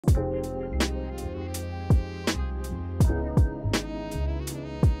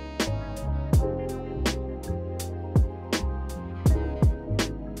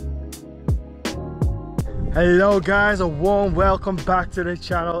Hello guys, a warm welcome back to the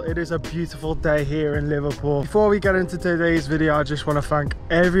channel. It is a beautiful day here in Liverpool. Before we get into today's video, I just want to thank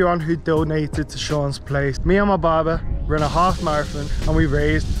everyone who donated to Sean's place. Me and my barber ran a half marathon and we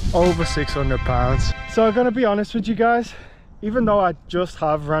raised over £600. So I'm gonna be honest with you guys, even though I just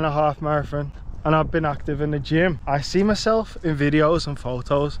have run a half marathon and I've been active in the gym, I see myself in videos and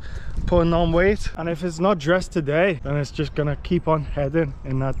photos putting on weight, and if it's not dressed today, then it's just gonna keep on heading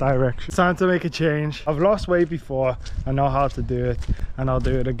in that direction. It's time to make a change. I've lost weight before, I know how to do it, and I'll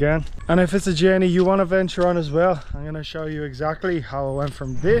do it again. And if it's a journey you want to venture on as well, I'm gonna show you exactly how I went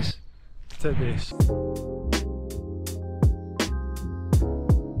from this to this.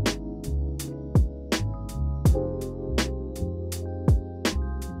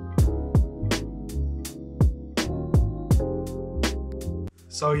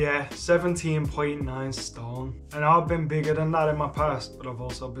 So yeah, 17.9 stone. And I've been bigger than that in my past, but I've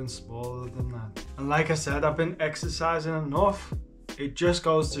also been smaller than that. And like I said, I've been exercising enough. It just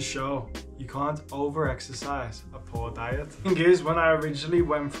goes to show, you can't over-exercise a poor diet. The thing is, when I originally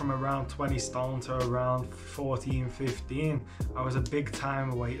went from around 20 stone to around 14, 15, I was a big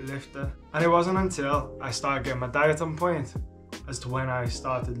time weightlifter. And it wasn't until I started getting my diet on point as to when I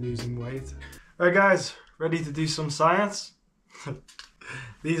started losing weight. Right guys, ready to do some science?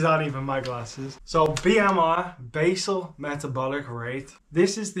 These aren't even my glasses. So BMR, basal metabolic rate.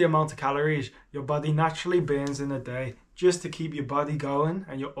 This is the amount of calories your body naturally burns in a day just to keep your body going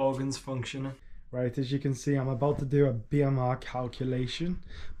and your organs functioning. Right, as you can see, I'm about to do a BMR calculation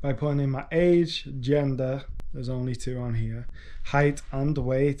by putting in my age, gender, there's only 2 on here, height and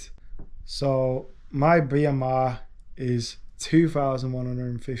weight. So my BMR is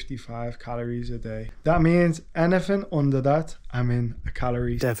 2,155 calories a day. That means anything under that, I'm in a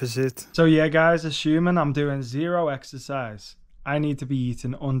calorie deficit. So yeah guys, assuming I'm doing 0 exercise, I need to be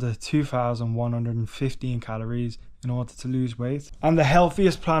eating under 2,115 calories in order to lose weight. And the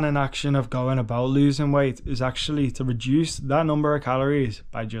healthiest plan in action of going about losing weight is actually to reduce that number of calories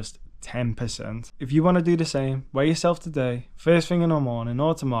by just 10%. If you want to do the same, weigh yourself today, first thing in the morning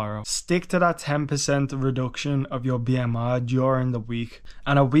or tomorrow. Stick to that 10% reduction of your BMR during the week,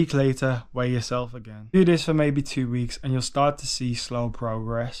 and a week later, weigh yourself again. Do this for maybe 2 weeks and you'll start to see slow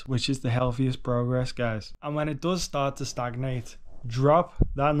progress, which is the healthiest progress, guys. And when it does start to stagnate, drop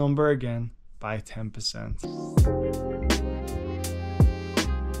that number again by 10%.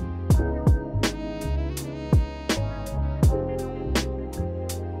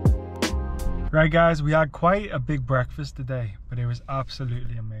 Right guys, we had quite a big breakfast today, but it was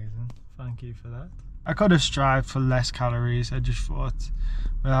absolutely amazing. Thank you for that. I could have strived for less calories. I just thought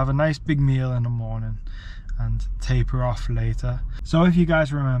we'll have a nice big meal in the morning and taper off later. So if you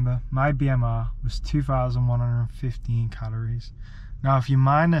guys remember, my BMR was 2,115 calories. Now if you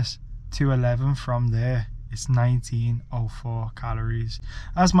minus 211 from there, it's 1904 calories.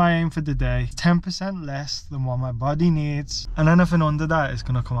 That's my aim for the day. 10% less than what my body needs, and anything under that is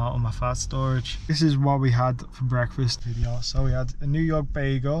gonna come out of my fat storage. This is what we had for breakfast video. So we had a New York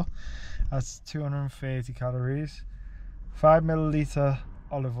bagel, that's 230 calories, 5 milliliter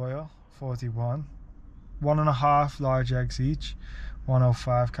olive oil, 41, 1.5 large eggs each,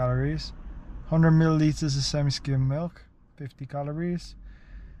 105 calories, 100 milliliters of semi-skim milk, 50 calories,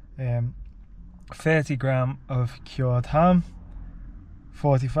 30 gram of cured ham,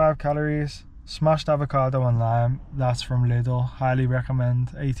 45 calories, smashed avocado and lime, that's from Lidl, highly recommend,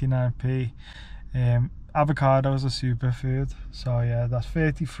 89p. Avocado is a superfood, so yeah, that's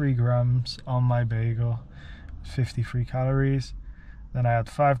 33 grams on my bagel, 53 calories. Then I had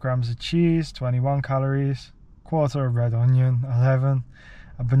 5 grams of cheese, 21 calories, quarter of red onion, 11,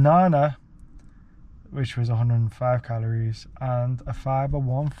 a banana, which was 105 calories, and a fiber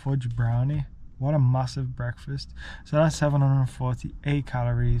 1 fudge brownie. What a massive breakfast. So that's 748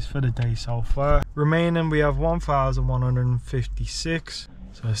 calories for the day so far. Remaining, we have 1,156.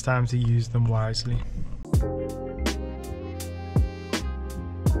 So it's time to use them wisely.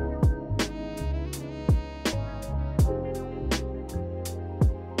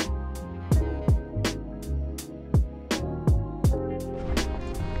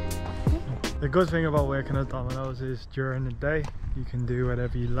 The good thing about working at Domino's is during the day, you can do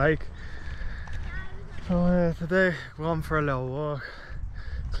whatever you like. So today, gone for a little walk,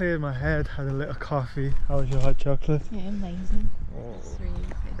 cleared my head, had a little coffee. How was your hot chocolate? Yeah, amazing. Oh, it's really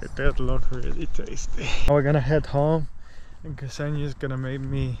tasty. It did look really tasty. Now we're gonna head home and Ksenia's gonna make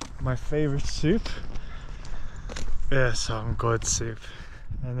me my favourite soup. Yeah, some good soup.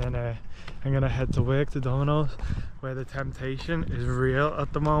 And then I'm gonna head to work to Domino's, where the temptation is real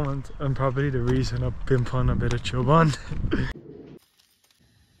at the moment and probably the reason I've been putting a bit of chub on.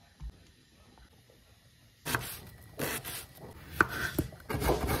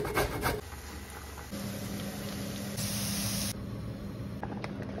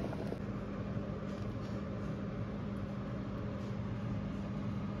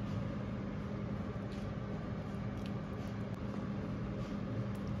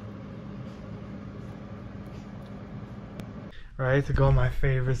 Right, to go my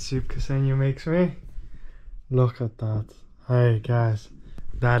favorite soup Ksenia makes me. Look at that. Hey guys,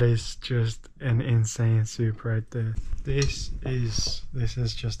 that is just an insane soup right there. This is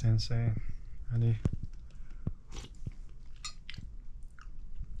just insane. Ready?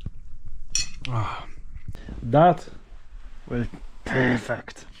 Oh, that was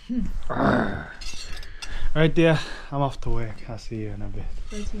perfect. Right there, I'm off to work. I'll see you in a bit.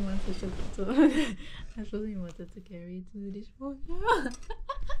 First you wanted to I thought you wanted to carry it to the dishwasher.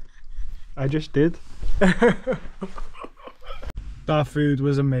 I just did. That food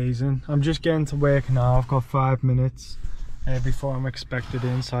was amazing. I'm just getting to work now. I've got 5 minutes before I'm expected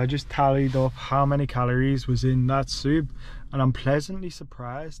in, so I just tallied up how many calories was in that soup, and I'm pleasantly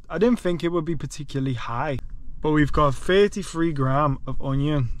surprised. I didn't think it would be particularly high, but we've got 33 gram of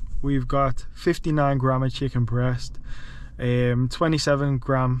onion, we've got 59 gram of chicken breast, 27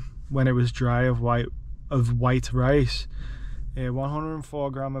 gram when it was dry of white rice,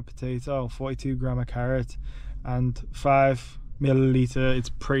 104 gram of potato, 42 gram of carrot, and 5 milliliter, it's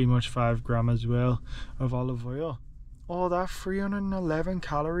pretty much 5 gram as well, of olive oil. Oh, that 311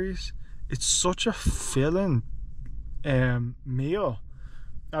 calories. It's such a filling meal.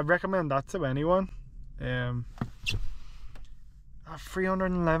 I'd recommend that to anyone.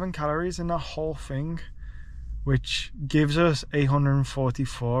 311 calories in that whole thing, which gives us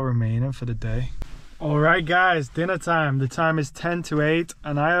 844 remaining for the day. Alright guys, dinner time. The time is 10 to 8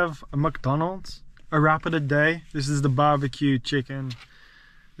 and I have a McDonald's, a wrap of the day. This is the barbecue chicken.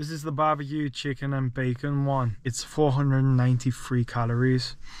 This is the barbecue chicken and bacon one. It's 493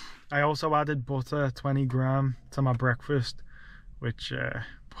 calories. I also added butter, 20 gram, to my breakfast, which I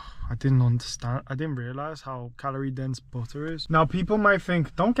didn't understand. I didn't realize how calorie dense butter is. Now people might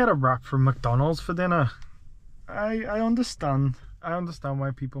think, don't get a wrap from McDonald's for dinner. I understand. I understand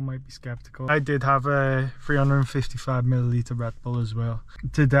why people might be skeptical. I did have a 355 milliliter Red Bull as well.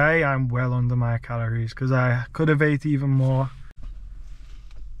 Today I'm well under my calories because I could have ate even more.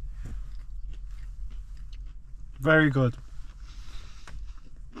 Very good.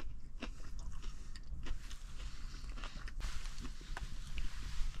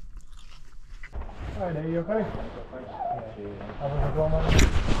 Hi there, you okay? How was it going on?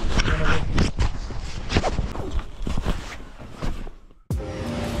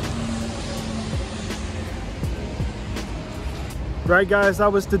 Right guys,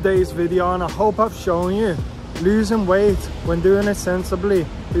 that was today's video and I hope I've shown you losing weight when doing it sensibly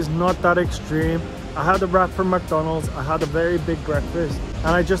is not that extreme. I had a wrap from McDonald's, I had a very big breakfast and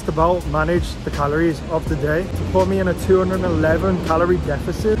I just about managed the calories of the day to put me in a 211 calorie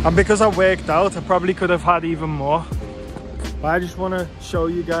deficit. And because I worked out, I probably could have had even more. But I just want to show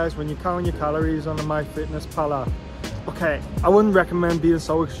you guys when you count your calories on the MyFitnessPal app. Okay, I wouldn't recommend being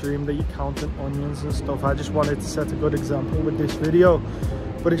so extreme that you're counting onions and stuff. I just wanted to set a good example with this video.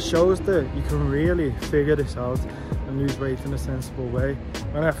 But it shows that you can really figure this out and lose weight in a sensible way.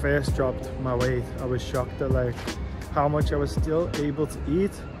 When I first dropped my weight, I was shocked at like how much I was still able to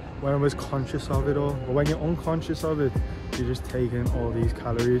eat when I was conscious of it all. But when you're unconscious of it, you're just taking all these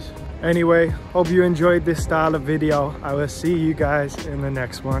calories. Anyway, hope you enjoyed this style of video. I will see you guys in the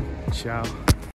next one. Ciao.